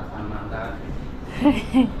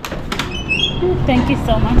 Thank you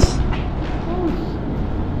so much.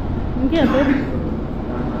 Ingia baby.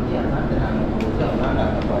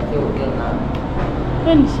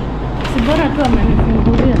 Finish. Si bora tu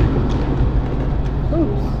amenifungulia.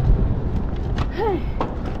 Oops. Hey.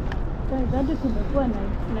 Guys, hadi kumekuwa na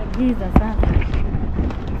giza sasa.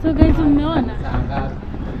 So guys, umeona?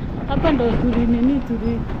 Hapa ndo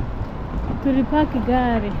tulipaki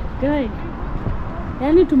gari. Guys.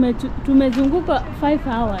 Yaani tumezunguka 5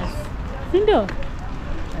 hours. Si ndio?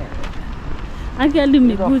 Aki hadi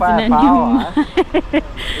miguu zinaniuma.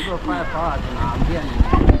 Hizo 5 hours tunaambia ni.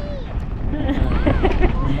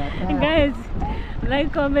 Guys, like,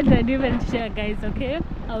 comment and even share guys, okay?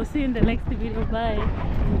 I'll see you in the next video. Bye.